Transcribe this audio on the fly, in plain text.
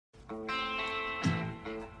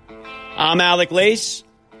I'm Alec Lace.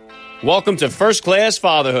 Welcome to First Class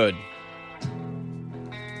Fatherhood.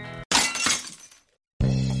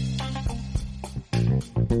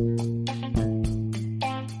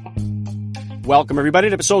 Welcome, everybody,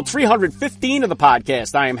 to episode 315 of the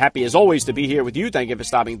podcast. I am happy, as always, to be here with you. Thank you for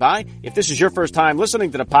stopping by. If this is your first time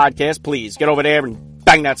listening to the podcast, please get over there and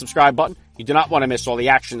bang that subscribe button. You do not want to miss all the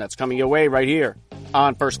action that's coming your way right here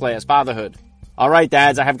on First Class Fatherhood. All right,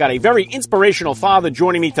 dads, I have got a very inspirational father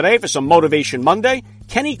joining me today for some Motivation Monday.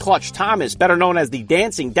 Kenny Clutch Thomas, better known as the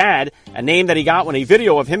Dancing Dad, a name that he got when a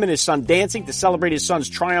video of him and his son dancing to celebrate his son's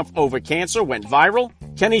triumph over cancer went viral.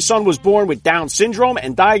 Kenny's son was born with Down syndrome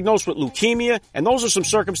and diagnosed with leukemia, and those are some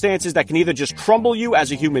circumstances that can either just crumble you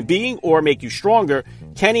as a human being or make you stronger.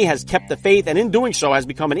 Kenny has kept the faith, and in doing so has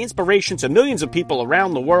become an inspiration to millions of people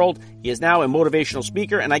around the world. He is now a motivational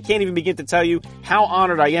speaker, and I can't even begin to tell you how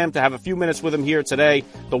honored I am to have a few minutes with him here today.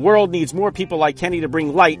 The world needs more people like Kenny to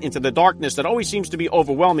bring light into the darkness that always seems to be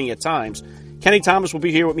overwhelming at times. Kenny Thomas will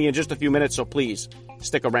be here with me in just a few minutes, so please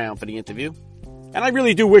stick around for the interview. And I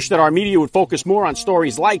really do wish that our media would focus more on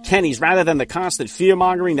stories like Kenny's rather than the constant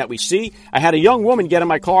fear-mongering that we see. I had a young woman get in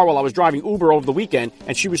my car while I was driving Uber over the weekend,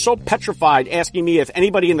 and she was so petrified, asking me if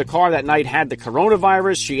anybody in the car that night had the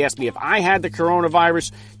coronavirus. She asked me if I had the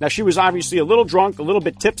coronavirus. Now, she was obviously a little drunk, a little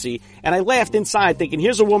bit tipsy, and I laughed inside thinking,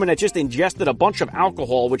 here's a woman that just ingested a bunch of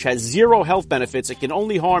alcohol, which has zero health benefits. It can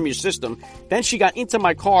only harm your system. Then she got into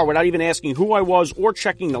my car without even asking who I was or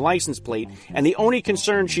checking the license plate, and the only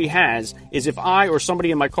concern she has is if I or somebody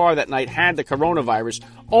in my car that night had the coronavirus,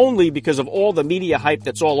 only because of all the media hype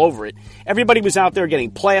that's all over it. Everybody was out there getting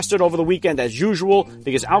plastered over the weekend as usual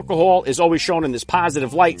because alcohol is always shown in this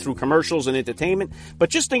positive light through commercials and entertainment. But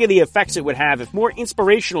just think of the effects it would have if more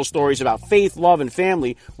inspirational stories about faith, love, and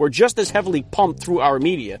family were just as heavily pumped through our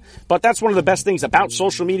media. But that's one of the best things about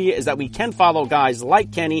social media is that we can follow guys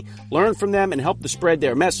like Kenny, learn from them, and help to spread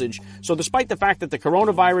their message. So despite the fact that the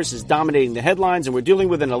coronavirus is dominating the headlines and we're dealing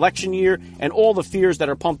with an election year and all the fears that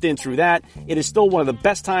are pumped in through that, it is still one of the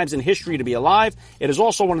best times in history to be alive. It is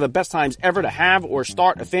also one of the best times ever to have or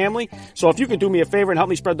start a family. So if you could do me a favor and help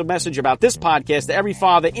me spread the message about this podcast to every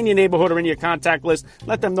father in your neighborhood or in your contact list,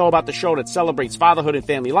 let them know about the show that celebrates fatherhood and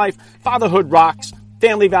family life. Fatherhood rocks.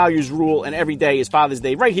 Family values rule, and every day is Father's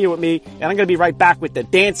Day right here with me, and I'm going to be right back with the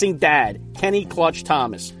Dancing Dad, Kenny Clutch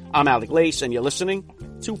Thomas. I'm Alec Lace, and you're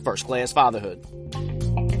listening to First Class Fatherhood.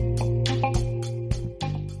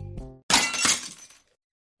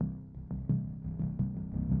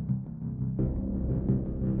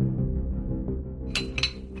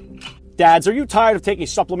 Dads, are you tired of taking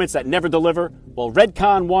supplements that never deliver? Well,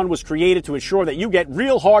 Redcon One was created to ensure that you get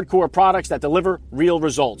real hardcore products that deliver real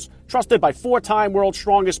results. Trusted by four-time world's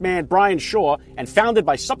strongest man Brian Shaw and founded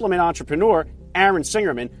by supplement entrepreneur Aaron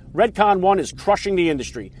Singerman, Redcon One is crushing the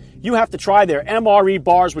industry. You have to try their MRE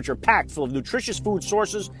bars, which are packed full of nutritious food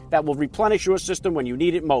sources that will replenish your system when you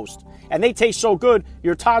need it most. And they taste so good,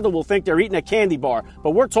 your toddler will think they're eating a candy bar.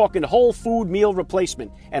 But we're talking whole food meal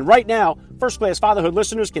replacement. And right now, First Class Fatherhood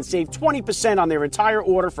listeners can save 20% on their entire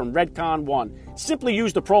order from Redcon One. Simply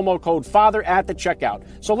use the promo code FATHER at the checkout.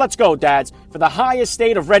 So let's go, dads. For the highest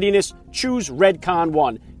state of readiness, choose Redcon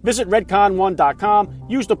One. Visit redcon1.com,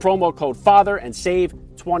 use the promo code FATHER, and save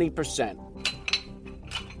 20%.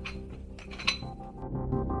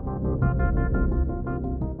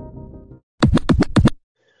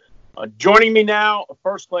 Joining me now,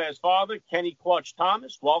 First Class Father, Kenny Clutch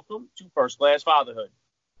Thomas. Welcome to First Class Fatherhood.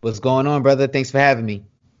 What's going on, brother? Thanks for having me.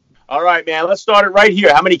 All right, man. Let's start it right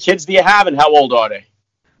here. How many kids do you have, and how old are they?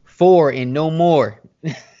 4 and no more.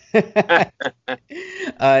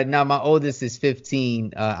 Now, my oldest is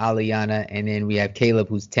 15, Aliana, and then we have Caleb,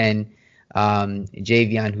 who's 10,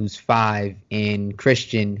 Javion, who's 5, and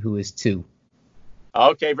Christian, who is 2.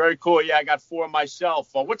 Okay, very cool. Yeah, I got 4 myself.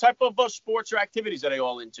 What type of sports or activities are they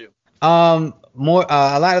all into? A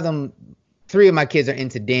lot of them. 3 of my kids are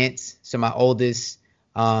into dance. So my oldest,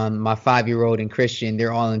 my 5-year-old, and Christian,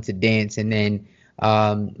 they're all into dance. And then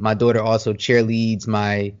my daughter also cheerleads.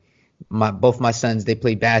 Both my sons, they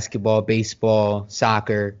play basketball, baseball,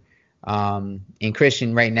 soccer. And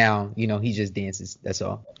Christian right now, he just dances. That's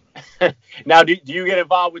all. Now, do you get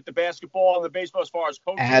involved with the basketball and the baseball as far as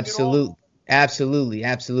coaching?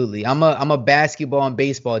 Absolutely. I'm a basketball and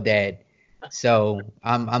baseball dad. So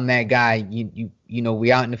I'm that guy.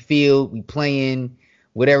 We out in the field, we playing,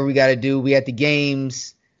 whatever we got to do. We at the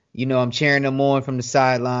games. I'm cheering them on from the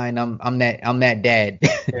sideline. I'm that dad.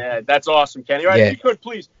 Yeah, that's awesome, Kenny. All right, yeah. If you could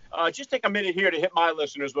please just take a minute here to hit my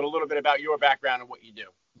listeners with a little bit about your background and what you do.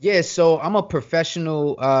 Yeah, so I'm a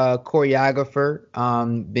professional choreographer.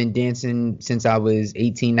 Been dancing since I was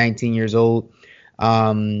 18, 19 years old.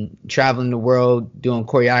 Traveling the world doing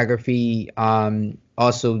choreography.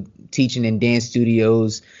 Also teaching in dance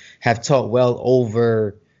studios. Have taught well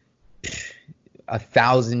over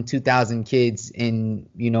 1,000, 2,000 kids in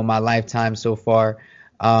my lifetime so far.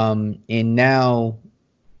 And now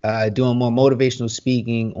doing more motivational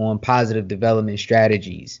speaking on positive development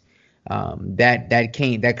strategies.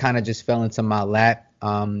 That kind of just fell into my lap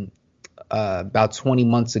about 20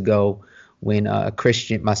 months ago when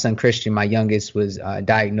my son Christian, my youngest, was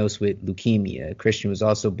diagnosed with leukemia. Christian was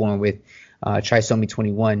also born with trisomy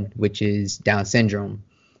 21, which is Down syndrome.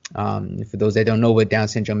 For those that don't know what Down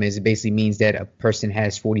syndrome is, it basically means that a person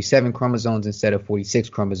has 47 chromosomes instead of 46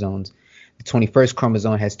 chromosomes. The 21st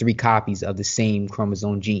chromosome has 3 copies of the same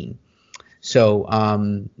chromosome gene. So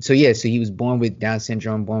he was born with Down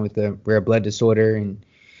syndrome, born with a rare blood disorder, and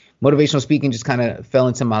motivational speaking just kind of fell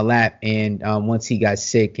into my lap. And once he got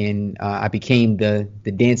sick, and I became the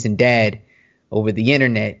dancing dad over the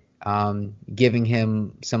internet, giving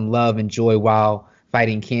him some love and joy while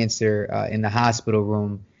fighting cancer in the hospital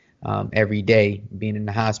room every day, being in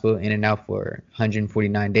the hospital in and out for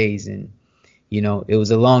 149 days. And, it was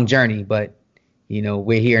a long journey, but,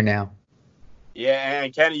 we're here now. Yeah,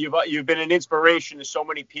 and Kenny, you've been an inspiration to so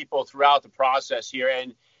many people throughout the process here.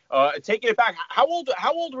 And taking it back, how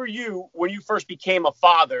old were you when you first became a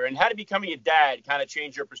father, and how did becoming a dad kind of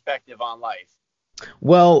change your perspective on life?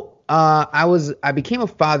 Well, I became a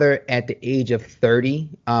father at the age of 30.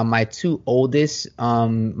 My 2 oldest,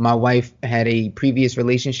 my wife had a previous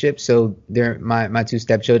relationship, so they're my 2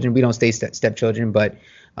 stepchildren. We don't stay stepchildren, but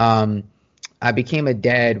I became a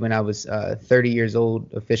dad when I was 30 years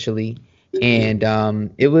old officially. And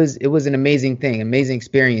it was an amazing thing, amazing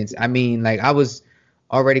experience. I mean, like, I was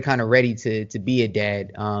already kind of ready to be a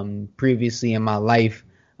dad. Previously in my life,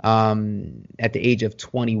 at the age of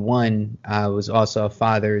 21, I was also a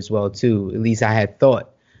father as well too. At least I had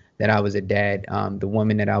thought that I was a dad. The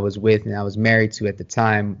woman that I was with and I was married to at the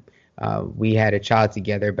time, we had a child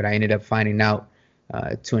together, but I ended up finding out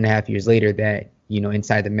 2.5 years later that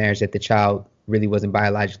inside the marriage that the child really wasn't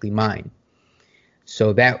biologically mine.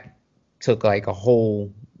 So that took like a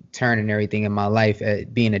whole turn and everything in my life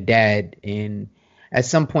at being a dad. And at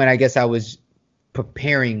some point, I guess I was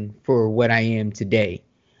preparing for what I am today.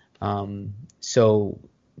 So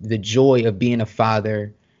the joy of being a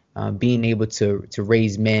father, being able to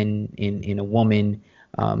raise men in a woman,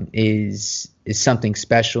 is something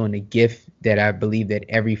special and a gift that I believe that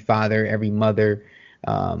every father, every mother,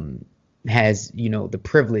 has, the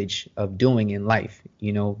privilege of doing in life.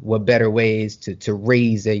 What better way is to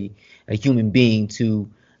raise a human being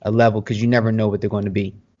to a level, because you never know what they're going to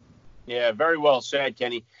be. Yeah, very well said,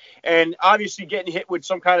 Kenny. And obviously getting hit with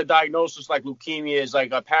some kind of diagnosis like leukemia is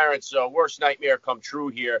like a parent's worst nightmare come true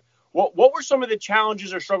here. What were some of the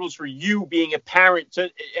challenges or struggles for you being a parent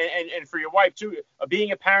to, and for your wife too,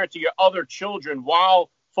 being a parent to your other children while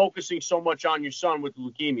focusing so much on your son with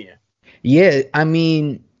leukemia? Yeah, I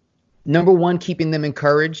mean, number one, keeping them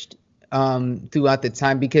encouraged throughout the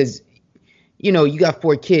time, because you got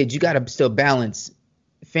 4 kids, you got to still balance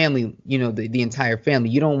family, the entire family.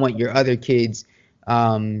 You don't want your other kids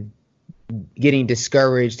getting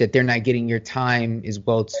discouraged that they're not getting your time as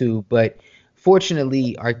well too. But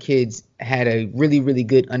fortunately, our kids had a really, really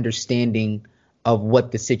good understanding of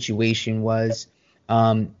what the situation was.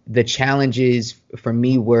 The challenges for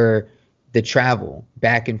me were the travel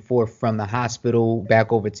back and forth from the hospital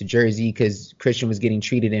back over to Jersey, because Christian was getting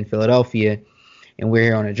treated in Philadelphia and we're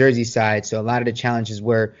here on the Jersey side. So a lot of the challenges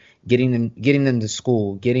were getting them to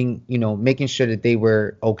school, making sure that they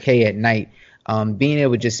were okay at night, being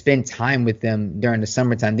able to just spend time with them during the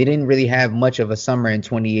summertime. They didn't really have much of a summer in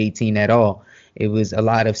 2018 at all. It was a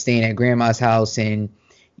lot of staying at grandma's house and,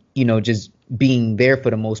 just being there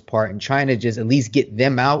for the most part and trying to just at least get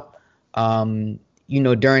them out,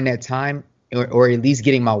 during that time, or at least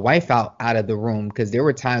getting my wife out of the room, because there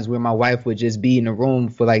were times where my wife would just be in the room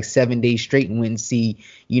for like 7 days straight and wouldn't see,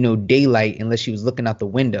 daylight unless she was looking out the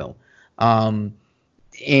window. And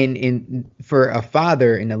for a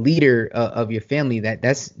father and a leader of your family,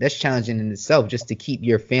 that's challenging in itself, just to keep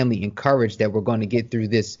your family encouraged that we're going to get through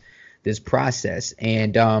this process,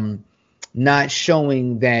 and not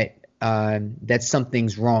showing that that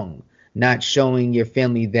something's wrong, not showing your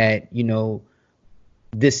family that,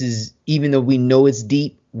 this is, even though we know it's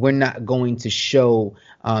deep, we're not going to show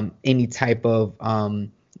any type of,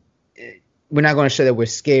 we're not going to show that we're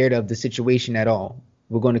scared of the situation at all.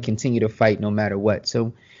 We're going to continue to fight no matter what.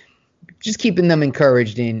 So just keeping them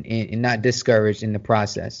encouraged and not discouraged in the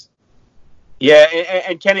process. Yeah,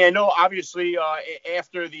 and Kenny, I know obviously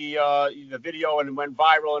after the video and went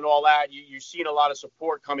viral and all that, you've seen a lot of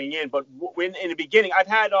support coming in. But when in the beginning, I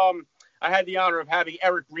had the honor of having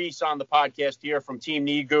Eric Reese on the podcast here from Team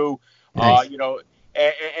Nigu. Nice.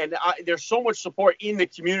 There's so much support in the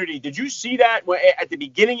community. Did you see that at the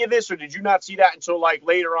beginning of this, or did you not see that until like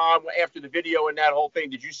later on after the video and that whole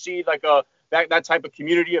thing? Did you see like that type of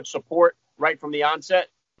community of support right from the onset?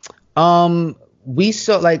 We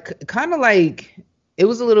saw like kind of like it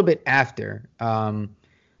was a little bit after. I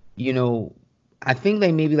think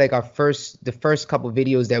like maybe like the first couple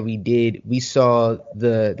videos that we did, we saw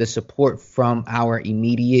the support from our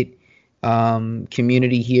immediate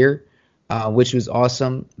community here, which was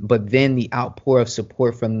awesome. But then the outpour of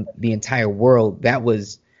support from the entire world, that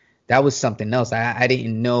was something else. I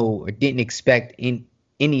didn't know or didn't expect in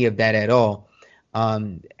any of that at all.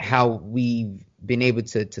 How we've been able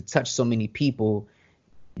to touch so many people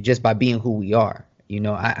just by being who we are.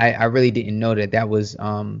 I really didn't know that was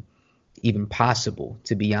even possible,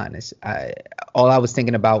 to be honest. All I was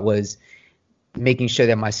thinking about was making sure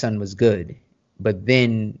that my son was good. But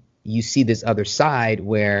then you see this other side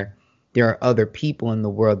where there are other people in the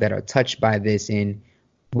world that are touched by this, and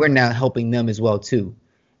we're now helping them as well too.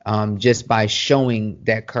 Just by showing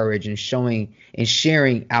that courage and sharing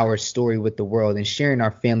our story with the world and sharing our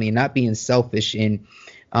family and not being selfish and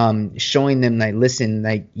showing them like, listen,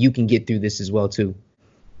 like you can get through this as well too.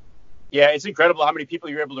 Yeah, it's incredible how many people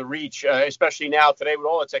you're able to reach, especially now today with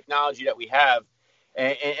all the technology that we have.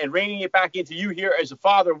 And reining it back into you here as a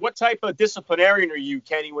father, what type of disciplinarian are you,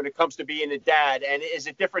 Kenny, when it comes to being a dad? And is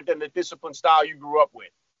it different than the discipline style you grew up with?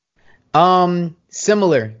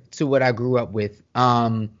 Similar to what I grew up with.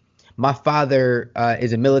 My father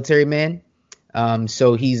is a military man.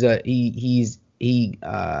 So he's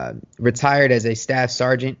retired as a staff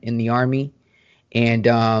sergeant in the Army.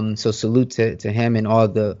 And so salute to him and all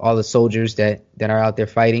the soldiers that are out there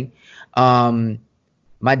fighting.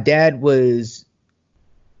 My dad was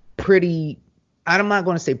pretty, I'm not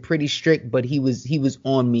going to say pretty strict, but he was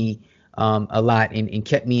on me a lot and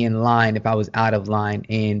kept me in line if I was out of line.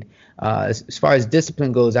 And as far as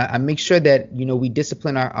discipline goes, I make sure that, we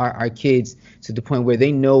discipline our kids to the point where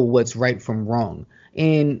they know what's right from wrong.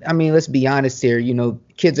 And I mean, let's be honest here,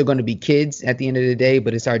 kids are going to be kids at the end of the day,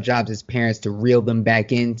 but it's our jobs as parents to reel them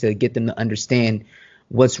back in, to get them to understand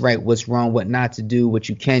what's right, what's wrong, what not to do, what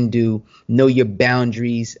you can do, know your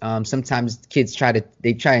boundaries. Sometimes kids try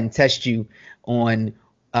and test you on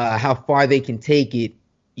how far they can take it,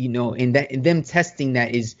 and them testing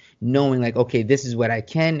that is knowing like, okay, this is what I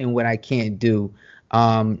can and what I can't do.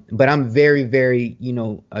 But I'm very, very,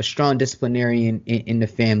 a strong disciplinarian in the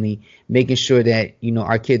family, making sure that,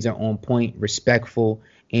 our kids are on point, respectful,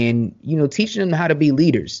 and, teaching them how to be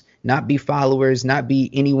leaders, not be followers, not be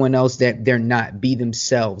anyone else that they're not, be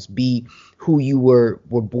themselves, be who you were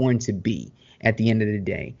born to be at the end of the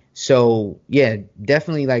day. So, yeah,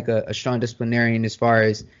 definitely like a strong disciplinarian as far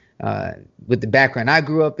as with the background I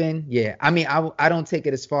grew up in. Yeah, I mean, I don't take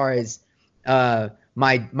it as far as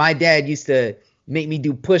my dad used to make me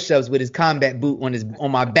do push-ups with his combat boot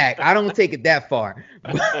on my back. I don't take it that far,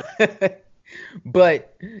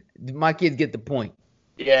 but my kids get the point.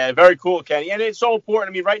 Yeah, very cool, Kenny. And it's so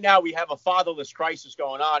important. I mean, right now we have a fatherless crisis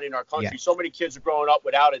going on in our country. Yeah. So many kids are growing up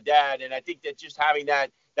without a dad, and I think that just having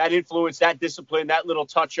that influence, that discipline, that little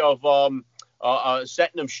touch of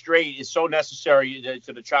setting them straight is so necessary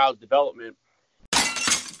to the child's development.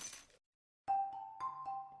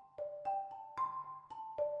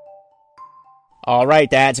 All right,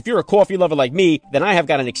 dads, if you're a coffee lover like me, then I have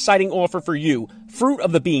got an exciting offer for you. Fruit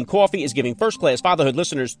of the Bean Coffee is giving First-Class Fatherhood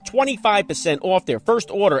listeners 25% off their first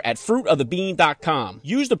order at fruitofthebean.com.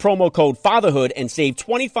 Use the promo code FATHERHOOD and save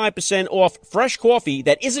 25% off fresh coffee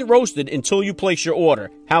that isn't roasted until you place your order.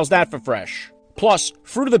 How's that for fresh? Plus,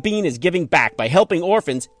 Fruit of the Bean is giving back by helping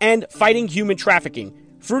orphans and fighting human trafficking.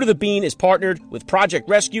 Fruit of the Bean is partnered with Project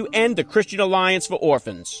Rescue and the Christian Alliance for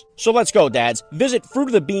Orphans. So let's go, dads. Visit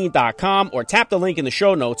fruitofthebean.com or tap the link in the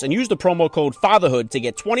show notes and use the promo code FATHERHOOD to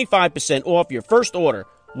get 25% off your first order.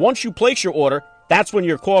 Once you place your order, that's when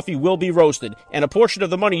your coffee will be roasted, and a portion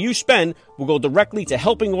of the money you spend will go directly to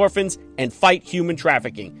helping orphans and fight human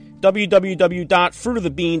trafficking.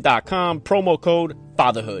 www.fruitofthebean.com, promo code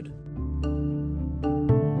FATHERHOOD.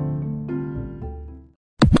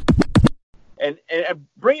 And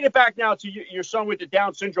bringing it back now to your son with the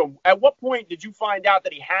Down syndrome, at what point did you find out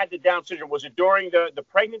that he had the Down syndrome? Was it during the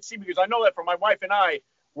pregnancy? Because I know that for my wife and I,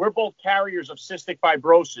 we're both carriers of cystic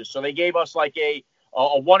fibrosis. So they gave us like a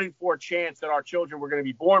 1 in 4 chance that our children were going to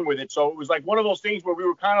be born with it. So it was like one of those things where we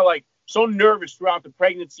were kind of like so nervous throughout the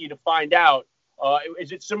pregnancy to find out.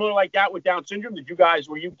 Is it similar like that with Down syndrome?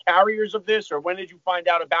 Were you carriers of this, or when did you find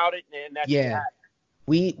out about it? And that Yeah,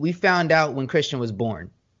 we found out when Christian was born.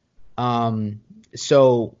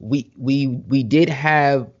 So we did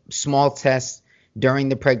have small tests during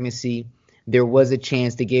the pregnancy. There was a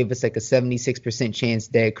chance. They gave us like a 76% chance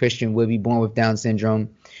that Christian would be born with Down syndrome.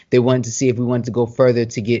 They wanted to see if we wanted to go further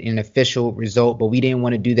to get an official result, but we didn't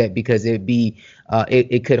want to do that because it'd be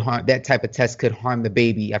it could harm. That type of test could harm the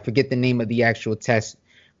baby. I forget the name of the actual test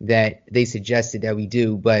that they suggested that we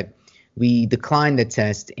do, but we declined the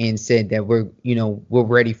test and said that we're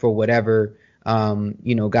ready for whatever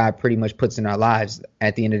God pretty much puts in our lives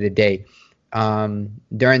at the end of the day.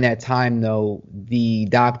 During that time, though, the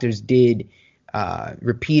doctors did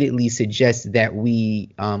repeatedly suggest that we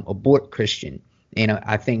abort Christian. And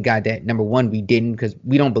I thank God that, number one, we didn't, because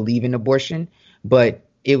we don't believe in abortion. But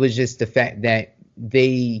it was just the fact that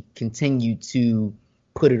they continued to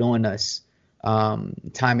put it on us time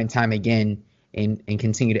and time again, and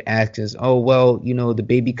continue to ask us, oh, well, the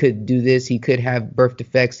baby could do this. He could have birth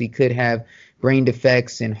defects. He could have brain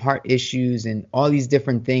defects and heart issues and all these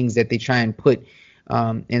different things that they try and put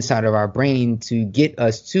inside of our brain to get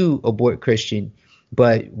us to abort Christian.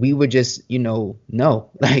 But we were just, no,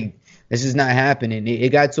 like, this is not happening. It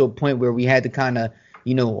got to a point where we had to kind of,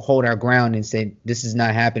 hold our ground and say, this is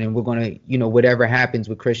not happening. We're going to, whatever happens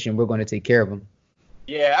with Christian, we're going to take care of him.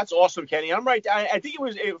 Yeah, that's awesome, Kenny. I'm right. I think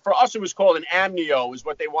for us, it was called an amnio is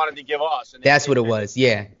what they wanted to give us. And that's what it was.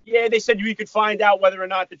 Yeah. Yeah. They said we could find out whether or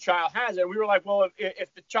not the child has it. And we were like, well,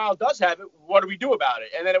 if the child does have it, what do we do about it?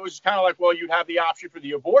 And then it was kind of like, well, you'd have the option for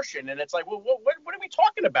the abortion. And it's like, well, what are we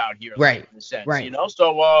talking about here? Right. In a sense, right.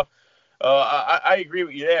 So I agree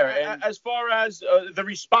with you there. And as far as the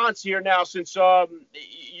response here now, since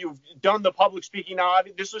you've done the public speaking now, I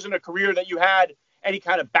mean, this wasn't a career that you had any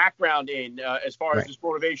kind of background in as far as this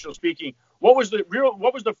motivational speaking. What was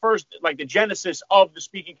the first, like, the genesis of the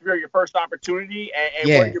speaking career, your first opportunity, and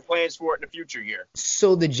what are your plans for it in the future here?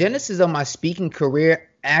 So the genesis of my speaking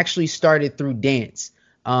career actually started through dance.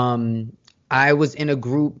 I was in a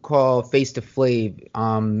group called Face to Flav,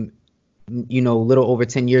 a little over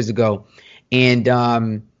 10 years ago.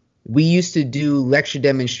 And we used to do lecture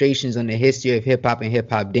demonstrations on the history of hip hop and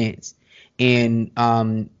hip hop dance. And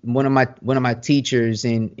one of my teachers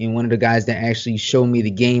and one of the guys that actually showed me the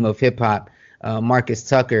game of hip hop, Marcus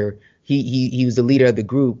Tucker, he was the leader of the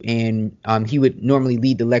group, and he would normally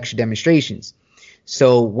lead the lecture demonstrations.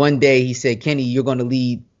 So one day he said, Kenny, you're going to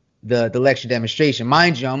lead the lecture demonstration.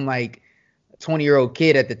 Mind you, I'm like a 20-year-old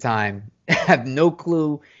kid at the time. I have no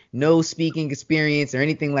clue, no speaking experience or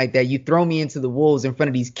anything like that. You throw me into the wolves in front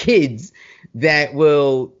of these kids that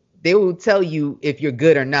they will tell you if you're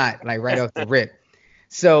good or not, like right off the rip.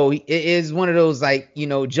 So it is one of those, like,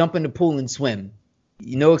 jump in the pool and swim,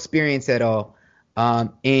 no experience at all.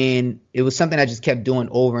 And it was something I just kept doing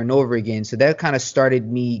over and over again. So that kind of started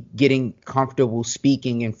me getting comfortable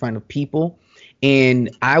speaking in front of people.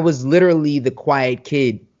 And I was literally the quiet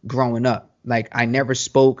kid growing up. Like, I never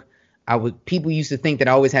spoke. People used to think that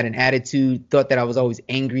I always had an attitude, thought that I was always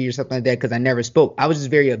angry or something like that because I never spoke. I was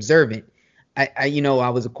just very observant. I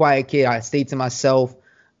was a quiet kid. I stayed to myself.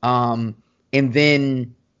 And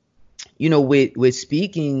then, with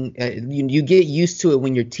speaking, you get used to it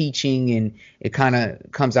when you're teaching, and it kind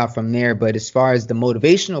of comes out from there. But as far as the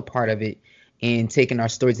motivational part of it and taking our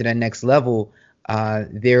story to that next level,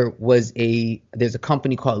 there's a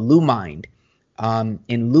company called Lumind. And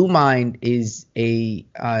Lumind is a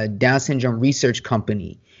Down syndrome research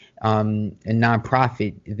company, a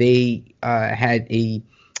nonprofit. They had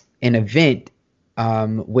an event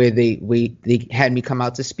where they had me come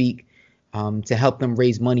out to speak to help them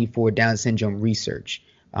raise money for Down syndrome research.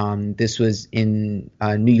 This was in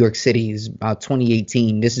New York City. It was about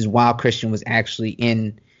 2018. This is while Christian was actually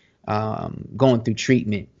going through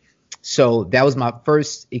treatment. So that was my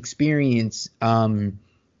first experience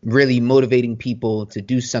really motivating people to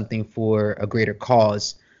do something for a greater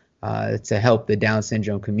cause to help the Down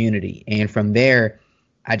syndrome community. And from there,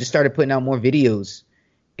 I just started putting out more videos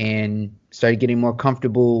and started getting more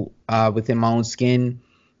comfortable within my own skin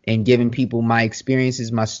and giving people my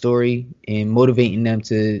experiences, my story, and motivating them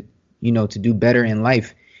to do better in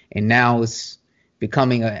life. And now it's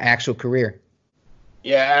becoming an actual career.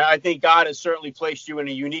 Yeah, I think God has certainly placed you in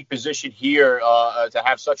a unique position here to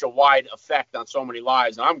have such a wide effect on so many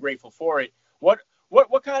lives, and I'm grateful for it. What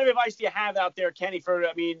kind of advice do you have out there, Kenny, for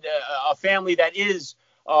a family that is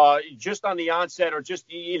just on the onset or just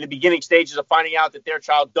in the beginning stages of finding out that their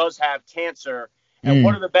child does have cancer, and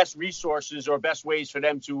what are the best resources or best ways for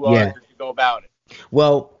them to go about it?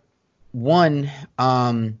 Well, one,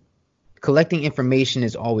 collecting information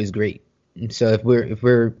is always great. So if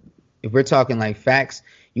we're talking like facts,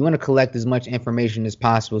 you want to collect as much information as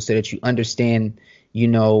possible so that you understand,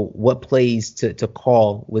 what plays to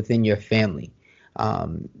call within your family.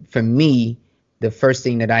 For me, the first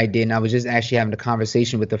thing that I did, and I was just actually having a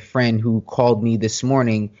conversation with a friend who called me this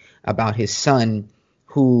morning about his son,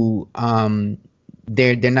 who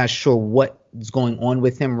they're not sure what's going on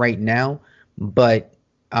with him right now, but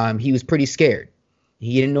he was pretty scared.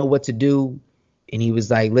 He didn't know what to do, and he was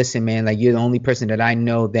like, "Listen, man, like you're the only person that I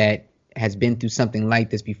know that has been through something like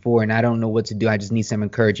this before, and I don't know what to do. I just need some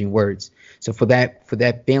encouraging words." So for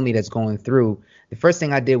that family that's going through, the first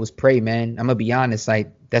thing I did was pray, man. I'm gonna be honest,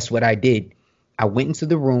 like that's what I did. I went into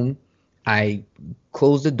the room, I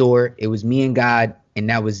closed the door. It was me and God, and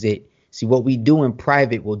that was it. See, what we do in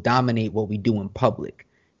private will dominate what we do in public.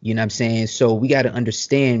 You know what I'm saying? So we got to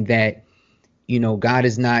understand that, God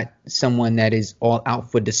is not someone that is all out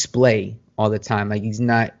for display all the time. Like he's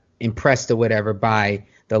not impressed or whatever by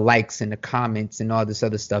the likes and the comments and all this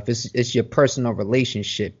other stuff. It's your personal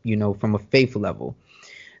relationship, from a faith level.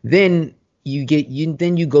 Then you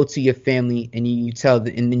go to your family and you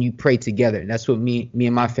and then you pray together. That's what me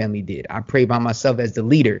and my family did. I prayed by myself as the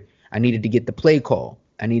leader. I needed to get the play call.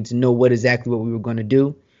 I needed to know what we were going to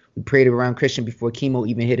do. We prayed around Christian before chemo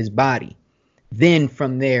even hit his body. Then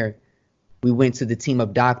from there, we went to the team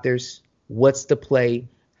of doctors. What's the play?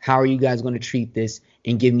 How are you guys going to treat this?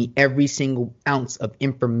 And give me every single ounce of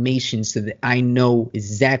information so that I know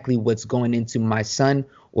exactly what's going into my son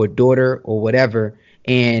or daughter or whatever,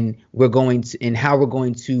 and how we're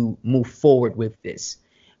going to move forward with this.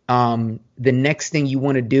 The next thing you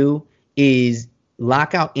want to do is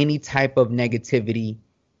lock out any type of negativity,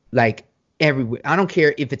 like everywhere. I don't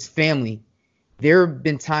care if it's family. There have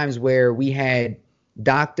been times where we had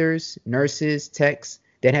doctors, nurses, techs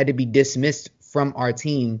that had to be dismissed from our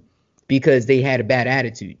team because they had a bad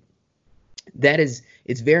attitude.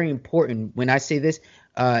 It's very important. When I say this,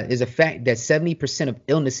 is a fact that 70% of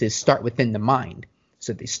illnesses start within the mind.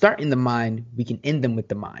 So if they start in the mind, we can end them with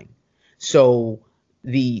the mind. So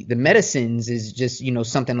the medicines is just,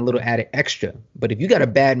 something a little added extra. But if you got a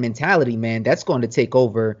bad mentality, man, that's going to take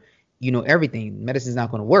over, everything. Medicine's not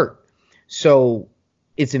going to work. So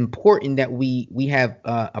it's important that we have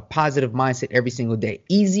a positive mindset every single day.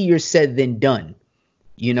 Easier said than done,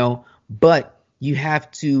 but you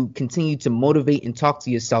have to continue to motivate and talk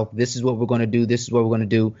to yourself. This is what we're going to do. This is what we're going to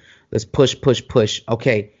do. Let's push.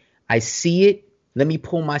 Okay, I see it. Let me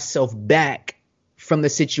pull myself back from the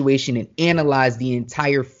situation and analyze the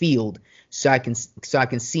entire field so I can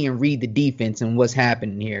see and read the defense and what's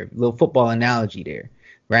happening here. A little football analogy there,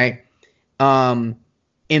 right? And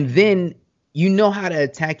then how to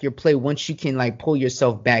attack your play once you can like pull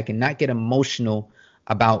yourself back and not get emotional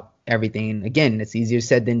about everything. And again, it's easier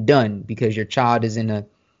said than done because your child is in a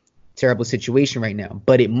terrible situation right now,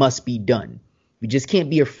 but it must be done. You just can't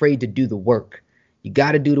be afraid to do the work. You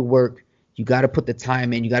got to do the work. You got to put the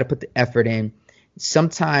time in. You got to put the effort in.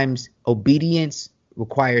 Sometimes obedience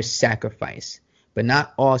requires sacrifice, but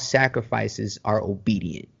not all sacrifices are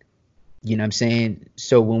obedient. You know what I'm saying?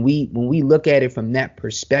 So when we look at it from that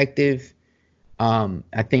perspective,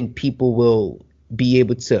 I think people will be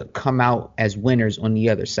able to come out as winners on the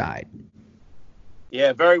other side.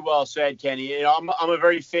 Yeah, very well said, Kenny. I'm a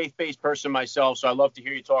very faith-based person myself, so I love to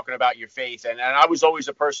hear you talking about your faith. And I was always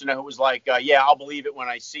a person who was like, I'll believe it when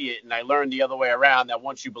I see it. And I learned the other way around, that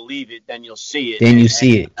once you believe it, then you'll see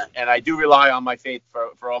it. And I do rely on my faith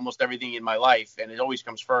for almost everything in my life, and it always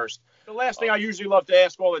comes first. The last thing I usually love to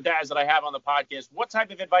ask all the dads that I have on the podcast, what type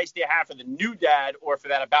of advice do you have for the new dad or for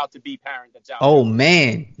that about-to-be parent that's out there? Oh,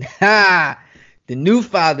 man. The new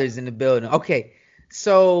fathers in the building. Okay,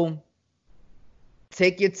 so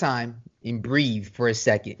take your time and breathe for a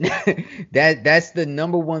second. That's the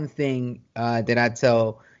number one thing that I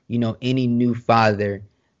tell, any new father,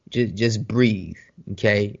 just breathe.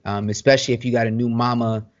 Okay. Especially if you got a new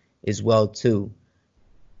mama as well too.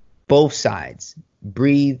 Both sides,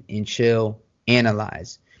 breathe and chill,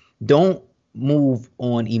 analyze. Don't move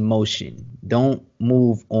on emotion. Don't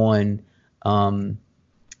move on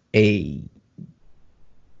a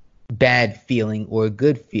bad feeling or a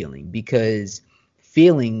good feeling, because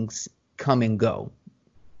feelings come and go.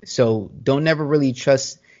 So don't never really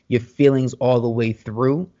trust your feelings all the way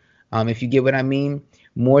through. If you get what I mean,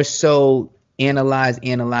 more so analyze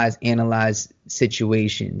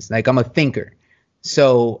situations. Like I'm a thinker.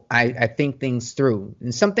 So I think things through,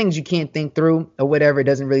 and some things you can't think through or whatever. It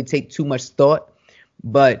doesn't really take too much thought,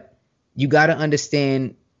 but you got to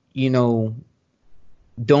understand, don't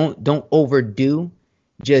overdo.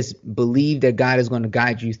 Just believe that God is going to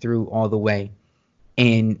guide you through all the way,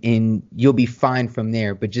 and you'll be fine from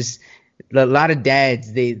there. But just a lot of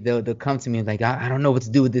dads, they'll come to me like, I don't know what to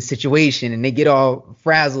do with this situation, and they get all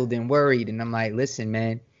frazzled and worried, and I'm like, listen,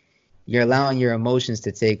 man, you're allowing your emotions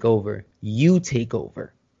to take over. You take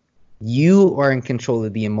over. You are in control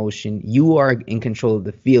of the emotion. You are in control of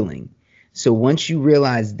the feeling. So once you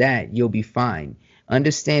realize that, you'll be fine.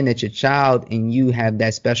 Understand that your child and you have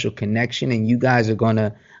that special connection, and you guys are going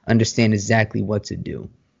to understand exactly what to do.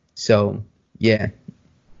 So, yeah.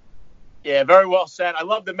 Yeah, very well said. I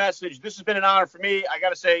love the message. This has been an honor for me. I got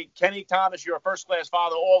to say, Kenny Thomas, you're a first-class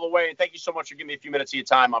father all the way, and thank you so much for giving me a few minutes of your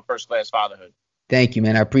time on First Class Fatherhood. Thank you,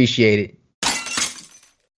 man. I appreciate it.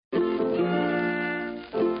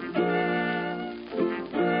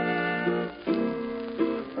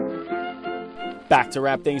 Back to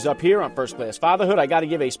wrap things up here on First Class Fatherhood. I got to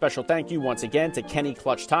give a special thank you once again to Kenny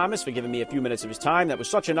Clutch Thomas for giving me a few minutes of his time. That was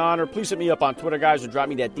such an honor. Please hit me up on Twitter, guys, or drop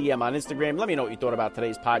me that DM on Instagram. Let me know what you thought about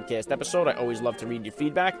today's podcast episode. I always love to read your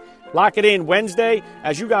feedback. Lock it in Wednesday.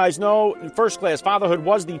 As you guys know, First Class Fatherhood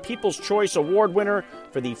was the People's Choice Award winner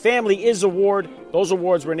for the Family Is Award. Those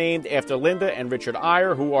awards were named after Linda and Richard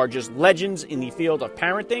Eyre, who are just legends in the field of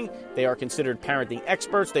parenting. They are considered parenting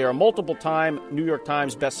experts. They are multiple-time New York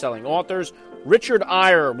Times best-selling authors. Richard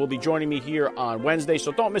Eyre will be joining me here on Wednesday,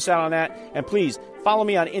 so don't miss out on that. And please follow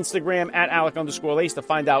me on Instagram at Alec_Lace to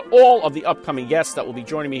find out all of the upcoming guests that will be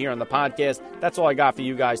joining me here on the podcast. That's all I got for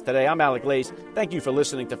you guys today. I'm Alec Lace. Thank you for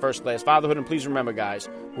listening to First Class Fatherhood. And please remember, guys,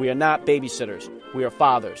 we are not babysitters. We are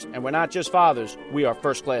fathers. And we're not just fathers. We are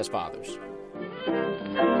first-class fathers.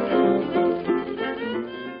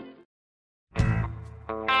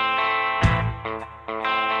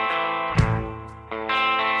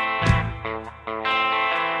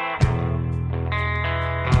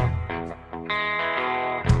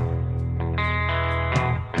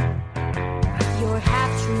 Your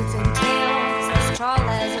half-truths and tales as tall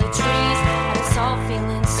as a trees, had us all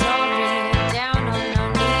feeling